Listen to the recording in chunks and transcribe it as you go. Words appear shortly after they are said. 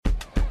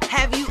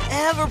Have you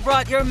ever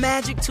brought your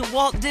magic to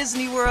Walt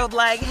Disney World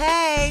like,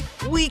 hey,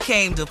 we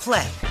came to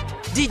play?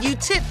 Did you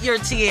tip your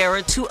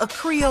tiara to a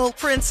Creole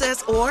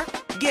princess or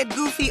get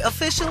goofy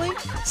officially?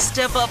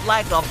 Step up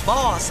like a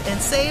boss and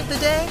save the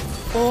day?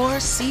 Or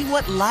see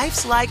what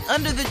life's like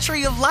under the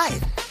tree of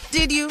life?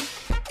 Did you?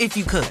 If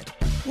you could.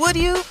 Would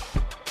you?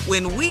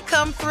 When we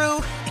come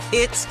through,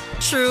 it's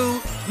true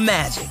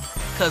magic.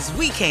 'Cause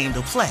we came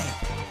to play.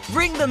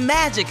 Bring the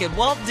magic at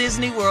Walt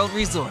Disney World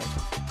Resort.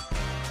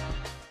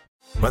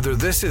 Whether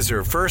this is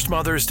her first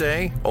Mother's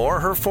Day or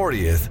her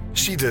 40th,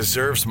 she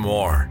deserves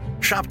more.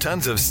 Shop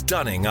tons of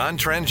stunning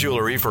on-trend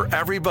jewelry for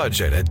every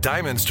budget at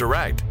Diamonds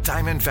Direct.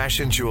 Diamond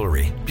fashion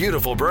jewelry,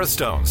 beautiful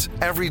birthstones,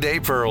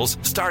 everyday pearls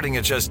starting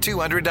at just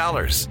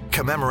 $200.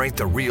 Commemorate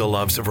the real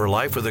loves of her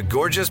life with a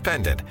gorgeous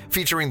pendant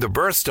featuring the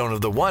birthstone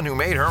of the one who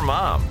made her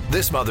mom.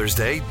 This Mother's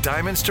Day,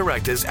 Diamonds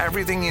Direct is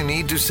everything you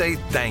need to say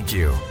thank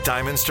you.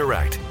 Diamonds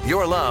Direct.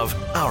 Your love,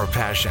 our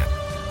passion.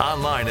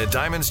 Online at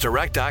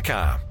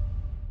diamondsdirect.com.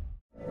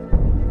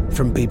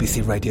 From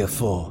BBC Radio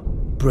 4,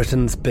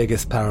 Britain's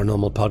biggest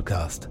paranormal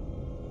podcast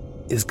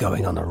is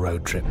going on a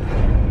road trip.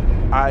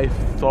 I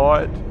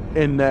thought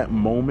in that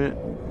moment,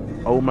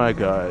 oh my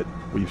God,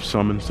 we've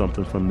summoned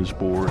something from this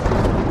board.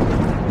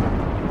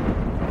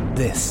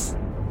 This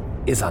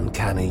is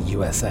Uncanny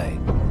USA.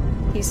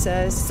 He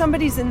says,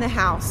 somebody's in the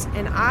house,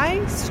 and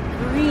I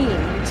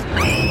screamed.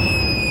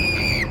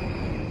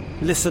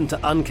 Listen to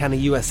Uncanny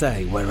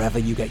USA wherever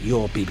you get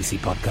your BBC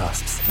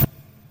podcasts,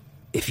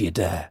 if you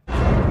dare.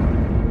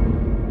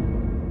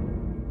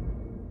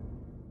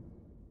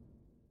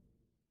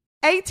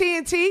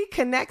 AT&T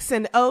connects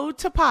an ode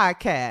to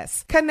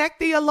podcasts.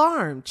 Connect the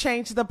alarm.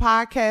 Change the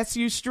podcast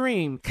you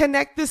stream.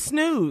 Connect the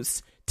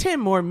snooze. 10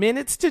 more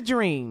minutes to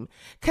dream.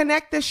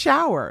 Connect the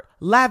shower.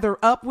 Lather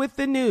up with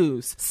the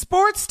news.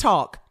 Sports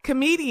talk,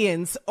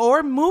 comedians,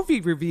 or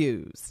movie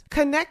reviews.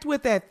 Connect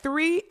with that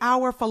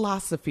 3-hour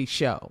philosophy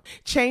show.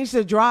 Change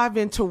the drive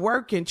into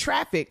work in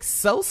traffic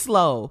so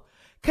slow.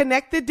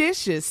 Connect the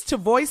dishes to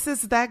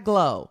voices that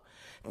glow.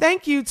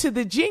 Thank you to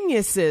the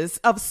geniuses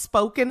of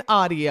spoken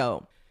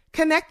audio.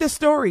 Connect the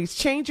stories,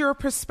 change your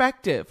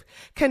perspective.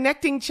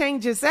 Connecting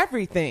changes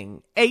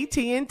everything.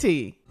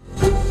 AT&T.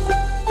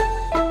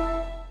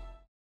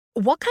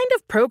 What kind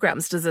of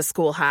programs does this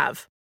school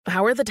have?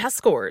 How are the test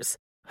scores?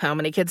 How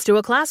many kids to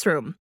a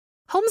classroom?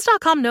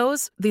 Homes.com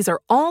knows these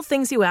are all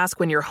things you ask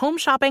when you're home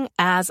shopping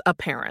as a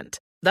parent.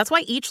 That's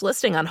why each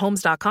listing on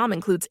Homes.com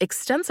includes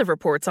extensive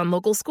reports on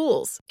local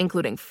schools,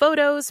 including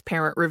photos,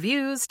 parent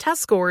reviews,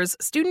 test scores,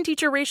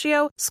 student-teacher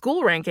ratio,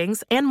 school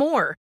rankings, and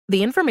more.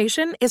 The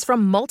information is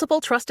from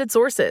multiple trusted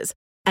sources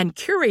and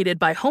curated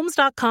by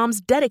Homes.com's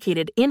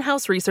dedicated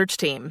in-house research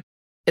team.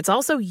 It's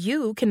also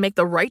you can make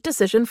the right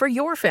decision for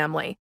your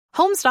family.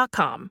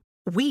 Homes.com.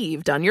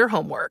 We've done your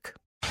homework.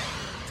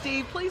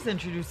 Steve, please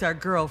introduce our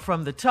girl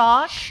from the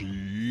talk.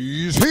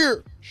 She's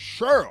here.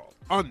 Cheryl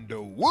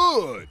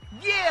Underwood.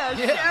 Yeah,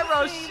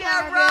 Cheryl.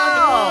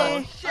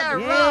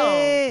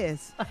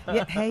 Yes.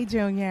 Yeah. Hey,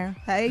 Junior.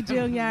 Hey,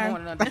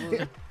 Junior.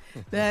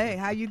 Hey,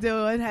 how you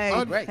doing?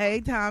 Hey, hey,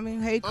 Tommy.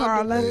 Hey,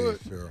 Carla.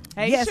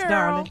 Hey, yes, Cheryl.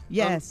 Darling.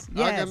 Yes,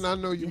 yes. I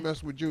know you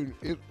mess with Junior.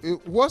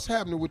 What's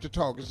happening with the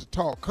talk? Is the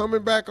talk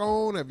coming back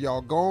on? Have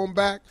y'all gone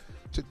back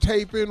to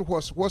taping?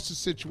 What's the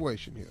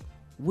situation here?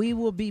 We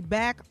will be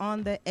back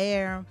on the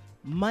air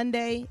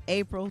Monday,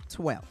 April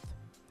 12th.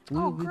 We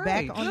will be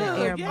back on the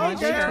air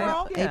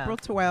Monday, April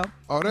 12th.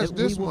 Oh, that's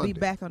this Monday. We will be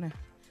back on there.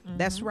 Mm-hmm.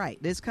 That's right.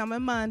 This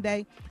coming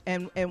Monday.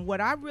 And what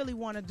I really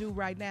want to do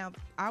right now,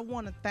 I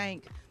want to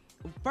thank,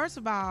 first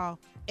of all,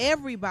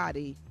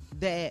 everybody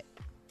that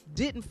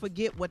didn't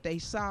forget what they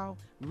saw,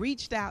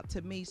 reached out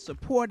to me,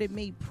 supported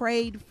me,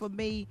 prayed for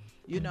me.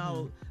 You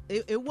know,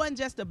 it wasn't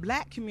just the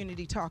black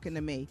community talking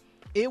to me.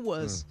 It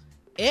was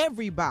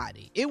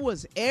everybody. It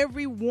was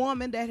every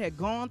woman that had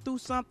gone through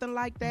something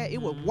like that.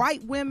 It was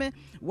white women.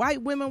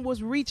 White women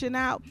was reaching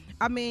out.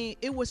 I mean,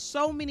 it was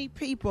so many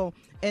people.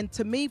 And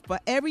to me, for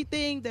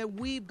everything that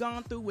we've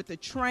gone through with the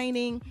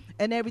training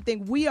and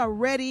everything, we are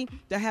ready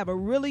to have a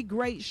really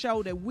great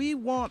show that we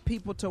want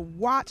people to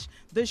watch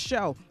the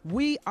show.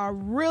 We are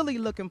really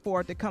looking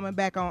forward to coming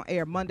back on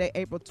air Monday,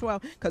 April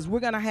 12th, because we're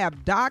going to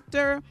have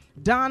Dr.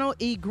 Donald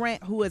E.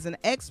 Grant, who is an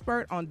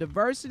expert on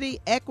diversity,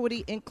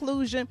 equity,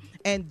 inclusion,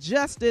 and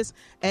justice,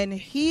 and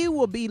he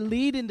will be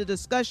leading the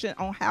discussion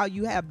on how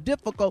you have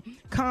difficult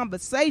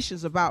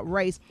conversations about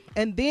race.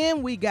 And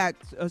then we got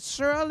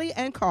Shirley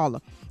and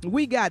Carla.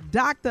 We got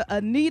Dr.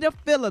 Anita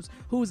Phillips,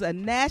 who's a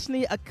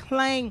nationally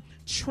acclaimed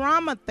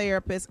trauma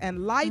therapist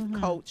and life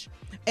coach.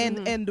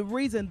 And the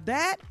reason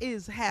that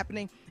is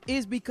happening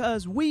is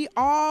because we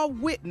all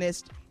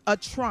witnessed a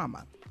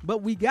trauma,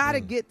 but we got to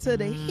get to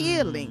the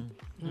healing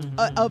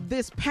of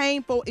this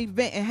painful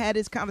event and had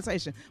this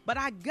conversation. But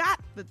I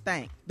got to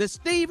thank the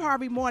Steve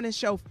Harvey Morning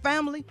Show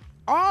family,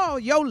 all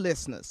your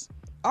listeners.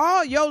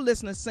 All your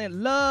listeners sent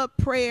love,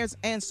 prayers,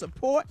 and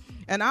support.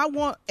 And I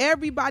want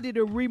everybody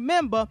to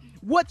remember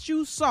what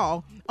you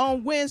saw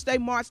on Wednesday,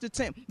 March the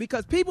 10th,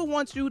 because people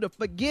want you to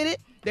forget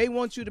it. They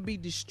want you to be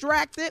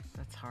distracted.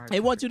 That's hard. They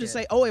want you to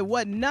say, "Oh, it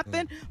wasn't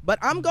nothing." But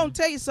I'm gonna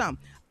tell you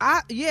something.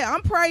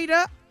 I'm prayed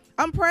up.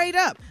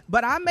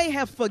 But I may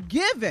have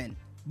forgiven,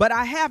 but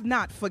I have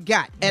not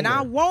forgotten. And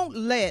I won't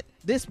let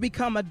this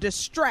become a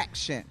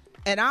distraction.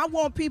 And I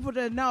want people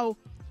to know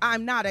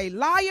I'm not a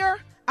liar.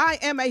 I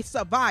am a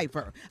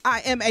survivor.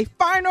 I am a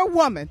finer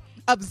woman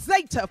of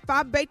Zeta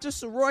Phi Beta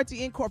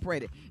Sorority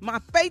Incorporated. My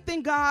faith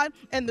in God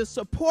and the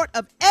support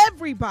of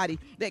everybody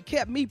that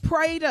kept me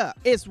prayed up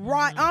is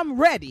right. I'm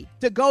ready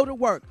to go to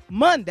work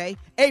Monday,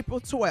 April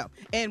 12th.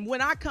 And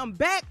when I come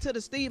back to the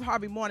Steve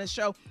Harvey Morning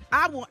Show,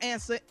 I will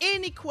answer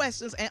any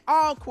questions and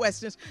all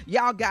questions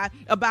y'all got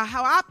about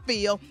how I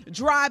feel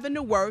driving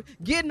to work,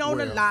 getting on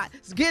the lot,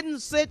 getting to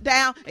sit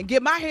down and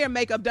get my hair and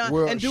makeup done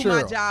and do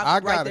my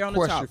job right there on the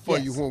top. I got a question for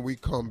you when we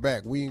come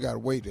back. We ain't got to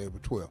wait till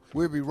April 12th.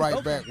 We'll be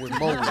right back with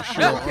more with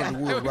Cheryl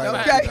Underwood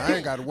right after. I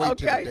ain't got to wait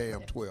till the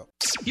damn 12th.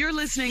 You're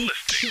listening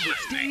to the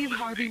Steve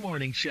Harvey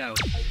Morning Show.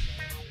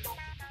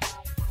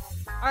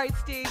 All right,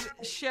 Steve,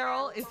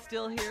 Cheryl is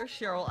still here.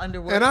 Cheryl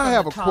Underwood. And I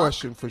have a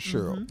question for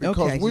Cheryl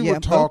because we were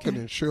talking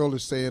and Cheryl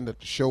is saying that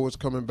the show is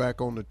coming back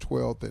on the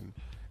 12th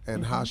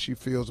and how she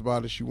feels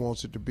about it. She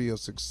wants it to be a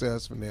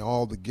success and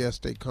all the guests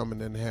they coming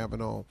in and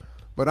having on.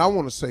 But I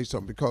want to say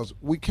something because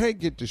we can't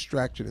get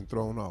distracted and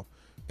thrown off.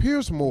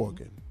 Piers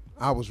Morgan,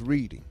 I was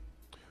reading,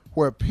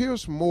 where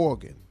Piers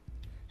Morgan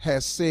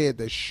has said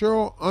that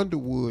Cheryl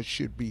Underwood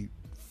should be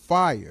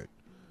fired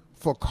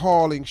for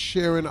calling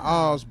Sharon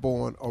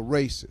Osbourne a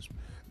racist.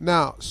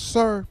 Now,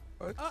 sir,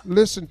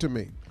 listen to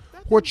me.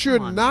 What you're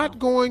not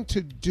going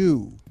to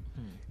do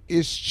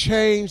is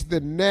change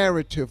the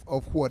narrative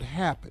of what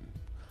happened.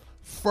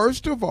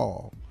 First of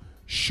all,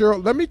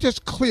 Cheryl, let me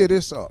just clear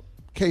this up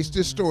in case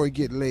this story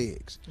get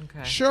legs.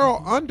 Okay.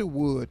 Cheryl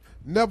Underwood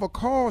never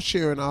called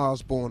Sharon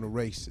Osbourne a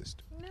racist.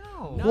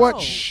 No. What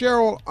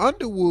Cheryl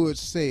Underwood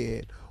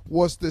said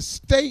was the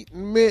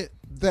statement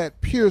that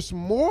Piers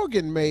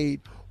Morgan made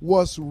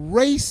was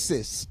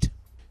racist.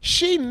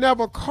 She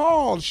never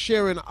called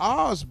Sharon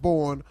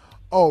Osbourne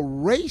a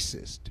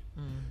racist.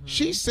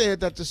 She said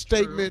that the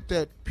statement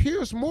that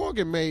Piers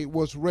Morgan made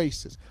was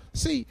racist.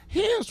 See,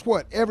 here's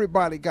what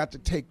everybody got to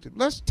take.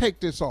 Let's take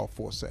this off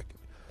for a second.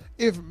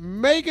 If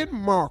Meghan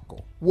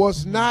Markle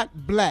was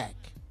not black,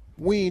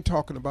 we ain't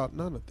talking about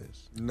none of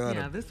this.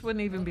 This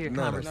wouldn't even be a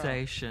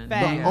conversation.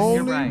 The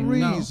only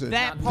reason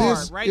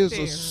this is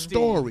a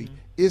story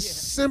is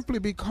simply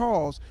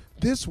because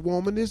this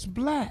woman is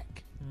black.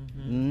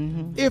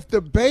 If the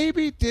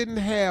baby didn't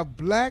have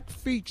black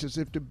features,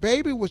 if the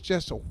baby was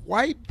just a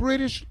white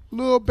British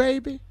little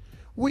baby,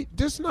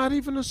 this not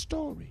even a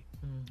story.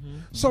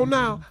 So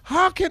now,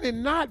 how can it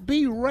not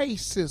be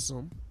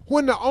racism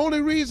when the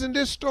only reason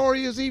this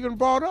story is even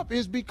brought up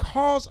is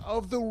because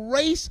of the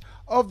race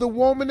of the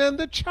woman and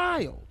the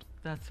child?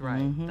 That's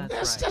right.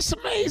 That's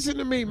amazing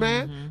to me,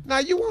 man. Now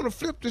you want to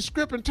flip the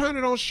script and turn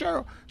it on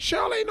Cheryl.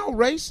 Cheryl ain't no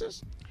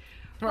racist.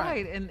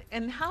 Right.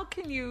 And how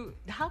can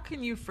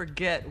you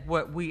forget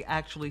what we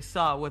actually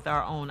saw with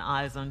our own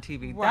eyes on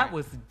TV? Right. That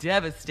was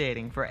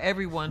devastating for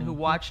everyone who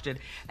watched it,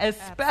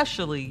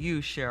 especially you,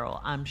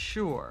 Cheryl, I'm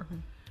sure.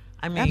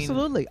 I mean,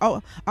 absolutely.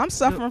 Oh, I'm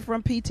suffering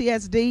from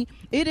PTSD.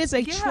 It is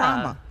a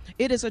trauma.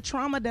 It is a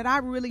trauma that I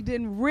really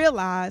didn't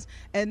realize,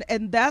 and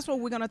that's what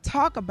we're going to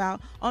talk about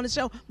on the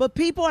show. But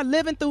people are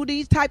living through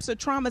these types of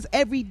traumas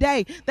every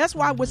day. That's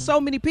why with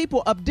so many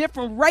people of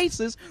different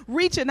races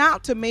reaching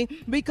out to me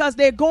because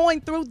they're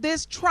going through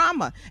this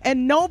trauma,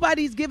 and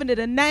nobody's giving it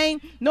a name.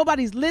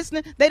 Nobody's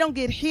listening. They don't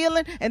get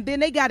healing, and then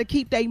they got to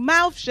keep their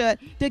mouth shut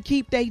to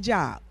keep their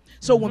job.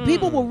 So when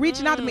people were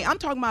reaching out to me, I'm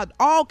talking about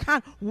all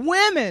kinds of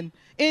women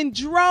in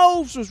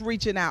droves was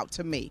reaching out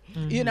to me,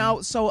 you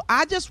know. So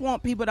I just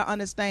want people to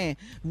understand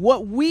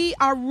what we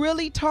are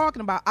really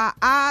talking about. Our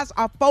eyes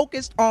are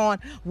focused on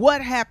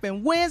what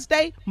happened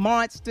Wednesday,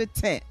 March the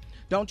 10th.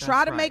 Don't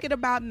try to make it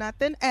about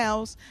nothing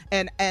else.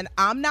 And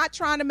I'm not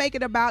trying to make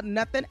it about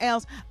nothing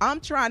else. I'm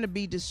trying to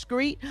be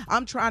discreet.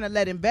 I'm trying to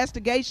let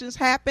investigations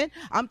happen.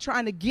 I'm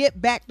trying to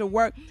get back to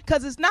work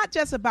because it's not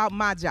just about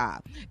my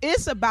job.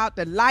 It's about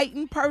the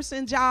lighting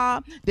person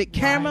job, the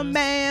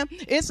cameraman.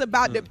 It's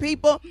about the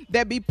people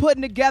that be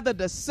putting together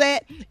the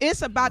set.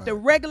 It's about the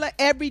regular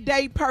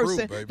everyday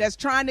person that's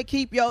trying to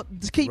keep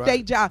their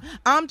job.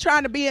 I'm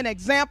trying to be an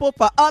example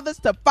for others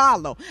to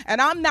follow. And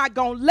I'm not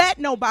going to let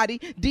nobody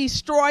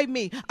destroy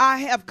me. I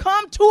have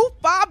come too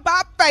far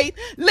by faith,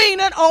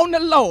 leaning on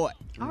the Lord.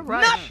 All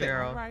right, nothing,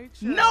 Cheryl.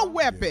 no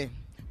weapon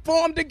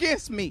formed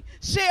against me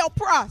shall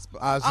prosper.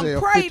 Isaiah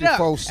I'm prayed up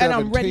 54:17. and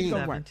I'm ready to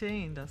go work.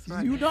 That's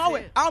right. You know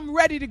it. I'm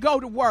ready to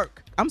go to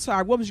work. I'm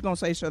sorry. What was you going to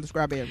say, Shirley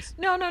Scribe-Evans?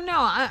 No.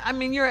 I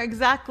mean, you're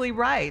exactly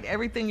right.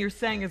 Everything you're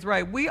saying is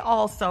right. We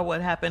all saw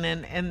what happened,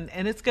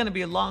 and it's going to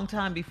be a long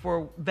time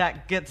before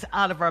that gets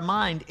out of our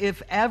mind,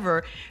 if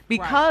ever,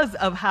 because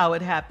of how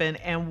it happened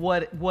and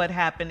what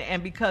happened,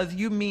 and because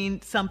you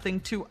mean something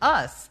to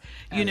us.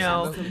 You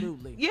know,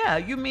 absolutely. Yeah,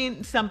 you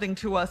mean something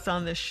to us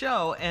on this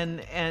show, and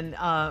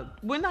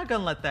we're not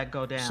going to let that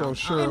go down. So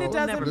Cheryl, and it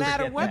doesn't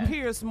matter what that.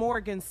 Piers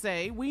Morgan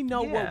say. We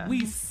know what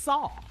we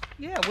saw.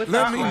 Yeah, with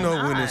Let me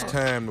know when it's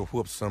time to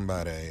whoop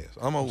somebody's ass.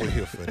 I'm over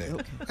here for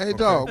that. Hey,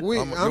 dog,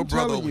 I'm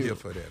telling you. here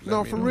for that.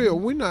 No, for real,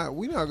 we not.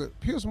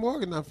 Piers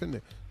Morgan not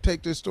finna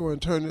take this story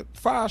and turn it.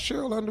 Fire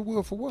Cheryl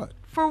Underwood for what?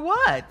 For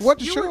what? What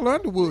did Cheryl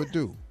Underwood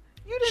do?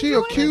 She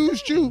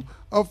accused you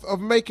of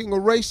making a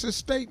racist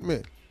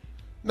statement.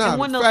 Now,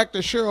 the fact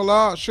that Cheryl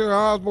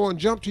Osborne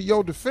jumped to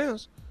your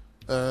defense,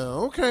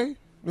 okay,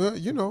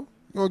 you know,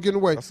 you're getting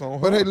away.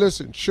 But hey,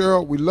 listen,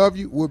 Cheryl, we love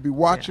you. We'll be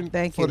watching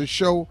for the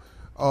show.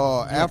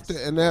 After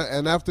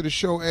the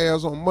show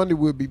airs on Monday,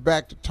 we'll be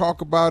back to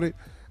talk about it.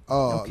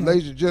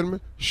 Ladies and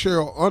gentlemen,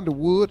 Cheryl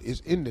Underwood is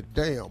in the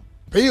damn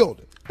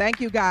building. Thank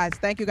you, guys.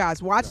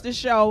 Watch the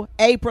show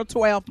April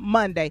 12th,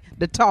 Monday,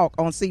 The Talk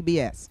on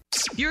CBS.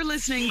 You're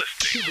listening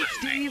to the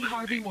Steve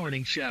Harvey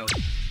Morning Show.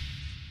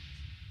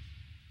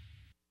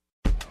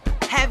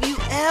 Have you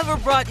ever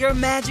brought your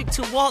magic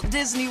to Walt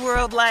Disney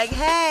World like,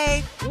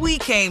 hey, we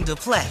came to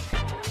play?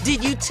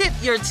 Did you tip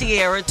your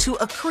tiara to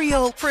a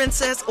Creole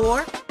princess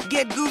or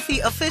get goofy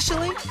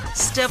officially?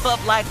 Step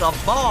up like a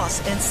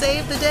boss and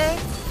save the day?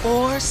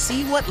 Or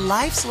see what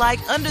life's like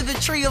under the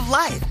tree of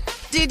life?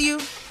 Did you?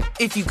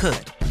 If you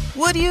could.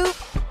 Would you?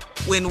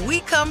 When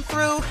we come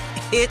through,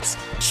 it's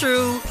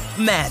true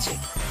magic.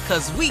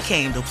 'Cause we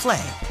came to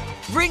play.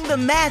 Bring the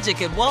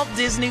magic at Walt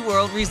Disney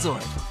World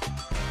Resort.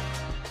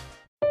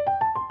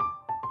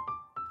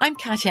 I'm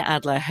Katya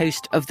Adler,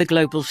 host of The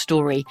Global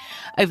Story.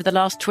 Over the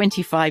last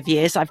 25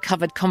 years, I've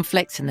covered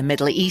conflicts in the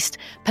Middle East,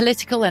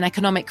 political and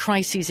economic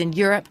crises in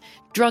Europe,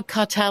 drug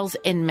cartels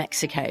in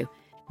Mexico.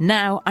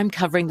 Now I'm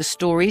covering the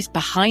stories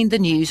behind the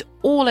news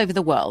all over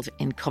the world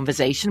in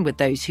conversation with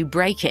those who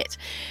break it.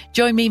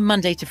 Join me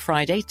Monday to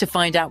Friday to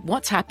find out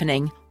what's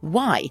happening,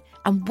 why,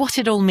 and what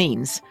it all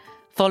means.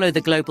 Follow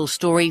The Global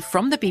Story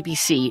from the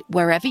BBC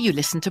wherever you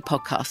listen to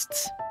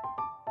podcasts.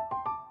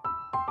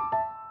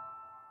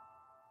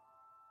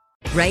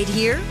 Right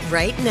here,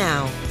 right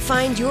now.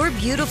 Find your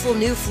beautiful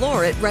new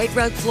floor at Right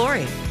Rug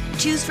Flooring.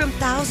 Choose from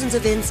thousands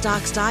of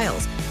in-stock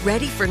styles,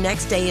 ready for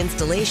next day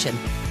installation,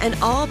 and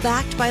all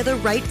backed by the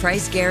right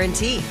price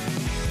guarantee.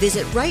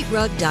 Visit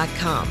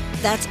rightrug.com.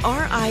 That's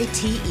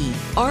RITERUG.com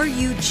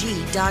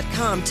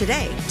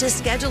today to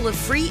schedule a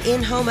free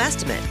in-home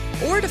estimate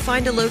or to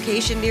find a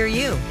location near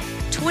you.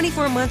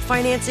 24-month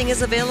financing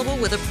is available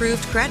with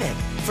approved credit.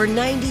 For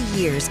 90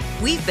 years,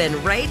 we've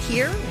been right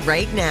here,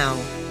 right now.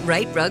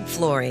 Right Rug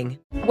Flooring.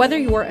 Whether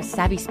you're a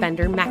savvy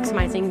spender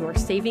maximizing your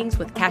savings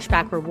with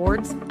cashback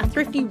rewards, a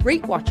thrifty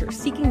rate watcher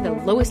seeking the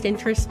lowest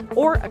interest,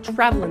 or a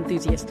travel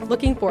enthusiast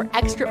looking for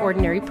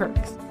extraordinary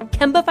perks,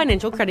 Kemba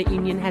Financial Credit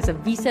Union has a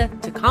visa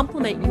to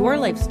complement your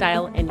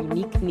lifestyle and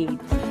unique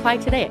needs. Apply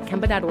today at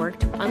Kemba.org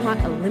to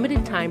unlock a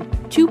limited time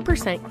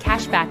 2%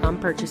 cash back on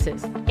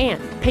purchases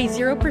and pay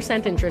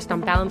 0% interest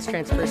on balance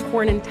transfers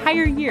for an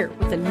entire year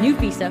with a new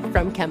visa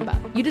from Kemba.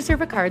 You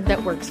deserve a card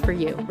that works for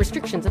you.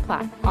 Restrictions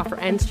apply. Offer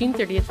ends June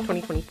 30th,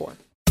 2024.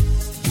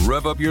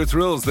 Rev up your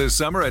thrills this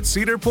summer at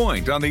Cedar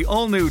Point on the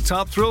all-new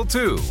Top Thrill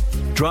 2.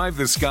 Drive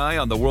the sky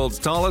on the world's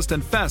tallest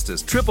and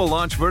fastest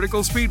triple-launch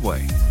vertical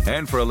speedway.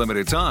 And for a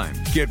limited time,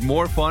 get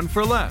more fun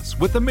for less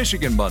with the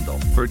Michigan Bundle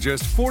for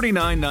just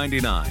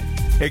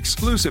 $49.99.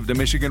 Exclusive to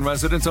Michigan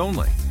residents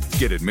only.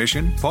 Get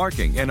admission,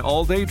 parking, and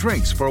all-day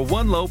drinks for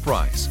one low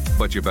price.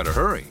 But you better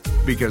hurry,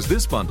 because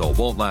this bundle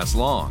won't last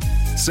long.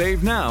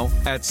 Save now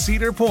at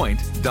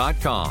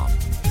cedarpoint.com.